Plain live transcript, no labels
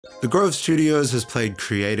The Grove Studios has played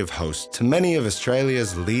creative host to many of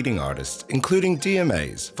Australia's leading artists, including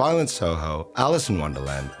DMAs, Violent Soho, Alice in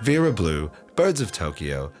Wonderland, Vera Blue, Birds of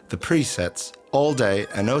Tokyo, The Presets, All Day,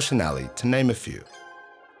 and Ocean Alley, to name a few.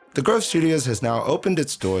 The Grove Studios has now opened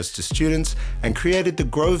its doors to students and created the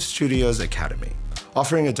Grove Studios Academy,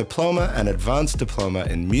 offering a diploma and advanced diploma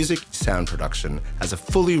in music sound production as a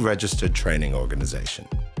fully registered training organization.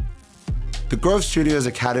 The Grove Studios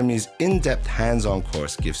Academy's in-depth hands-on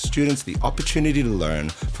course gives students the opportunity to learn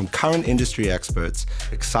from current industry experts,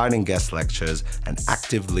 exciting guest lectures, and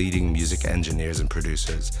active leading music engineers and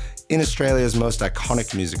producers in Australia's most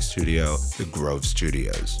iconic music studio, the Grove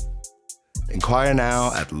Studios. Inquire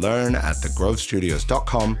now at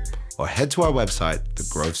learn@thegrovestudios.com or head to our website,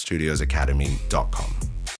 thegrovstudiosacademy.com.